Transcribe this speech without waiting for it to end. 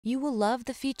You will love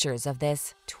the features of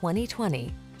this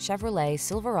 2020 Chevrolet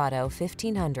Silverado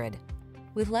 1500.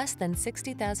 With less than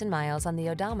 60,000 miles on the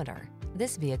odometer,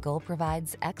 this vehicle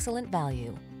provides excellent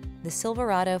value. The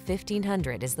Silverado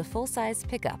 1500 is the full-size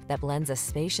pickup that blends a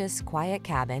spacious, quiet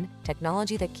cabin,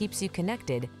 technology that keeps you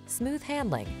connected, smooth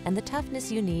handling, and the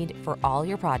toughness you need for all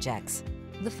your projects.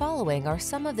 The following are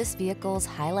some of this vehicle's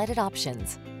highlighted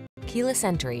options: keyless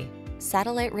entry,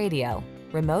 satellite radio,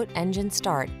 remote engine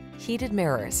start, heated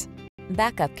mirrors,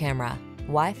 backup camera,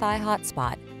 Wi-Fi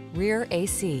hotspot, rear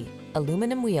AC,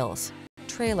 aluminum wheels,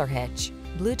 trailer hitch,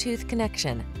 Bluetooth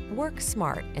connection. Work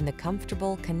smart in the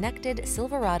comfortable, connected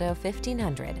Silverado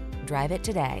 1500. Drive it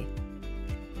today.